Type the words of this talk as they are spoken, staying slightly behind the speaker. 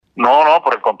No, no,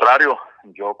 por el contrario,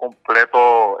 yo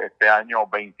completo este año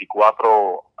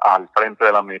 24 al frente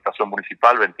de la administración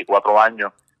municipal, 24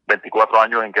 años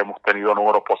en que hemos tenido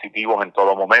números positivos en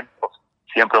todos momentos.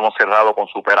 Siempre hemos cerrado con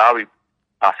superávit,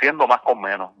 haciendo más con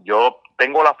menos. Yo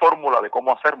tengo la fórmula de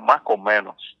cómo hacer más con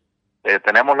menos.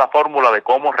 Tenemos la fórmula de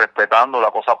cómo, respetando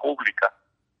la cosa pública,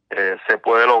 se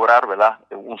puede lograr, ¿verdad?,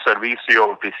 un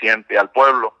servicio eficiente al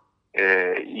pueblo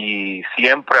y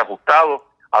siempre ajustado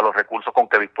a los recursos con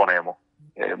que disponemos.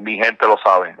 Mi gente lo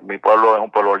sabe, mi pueblo es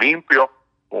un pueblo limpio,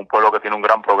 un pueblo que tiene un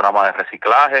gran programa de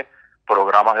reciclaje,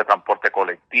 programas de transporte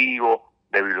colectivo,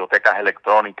 de bibliotecas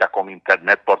electrónicas con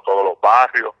internet por todos los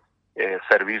barrios,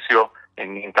 servicios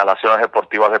en instalaciones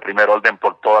deportivas de primer orden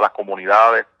por todas las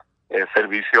comunidades,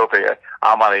 servicios de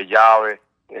ama de llave,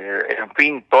 en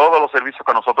fin, todos los servicios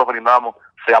que nosotros brindamos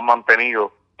se han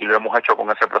mantenido y lo hemos hecho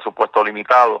con ese presupuesto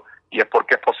limitado, y es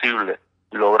porque es posible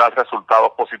lograr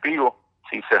resultados positivos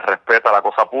si se respeta la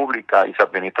cosa pública y se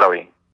administra bien.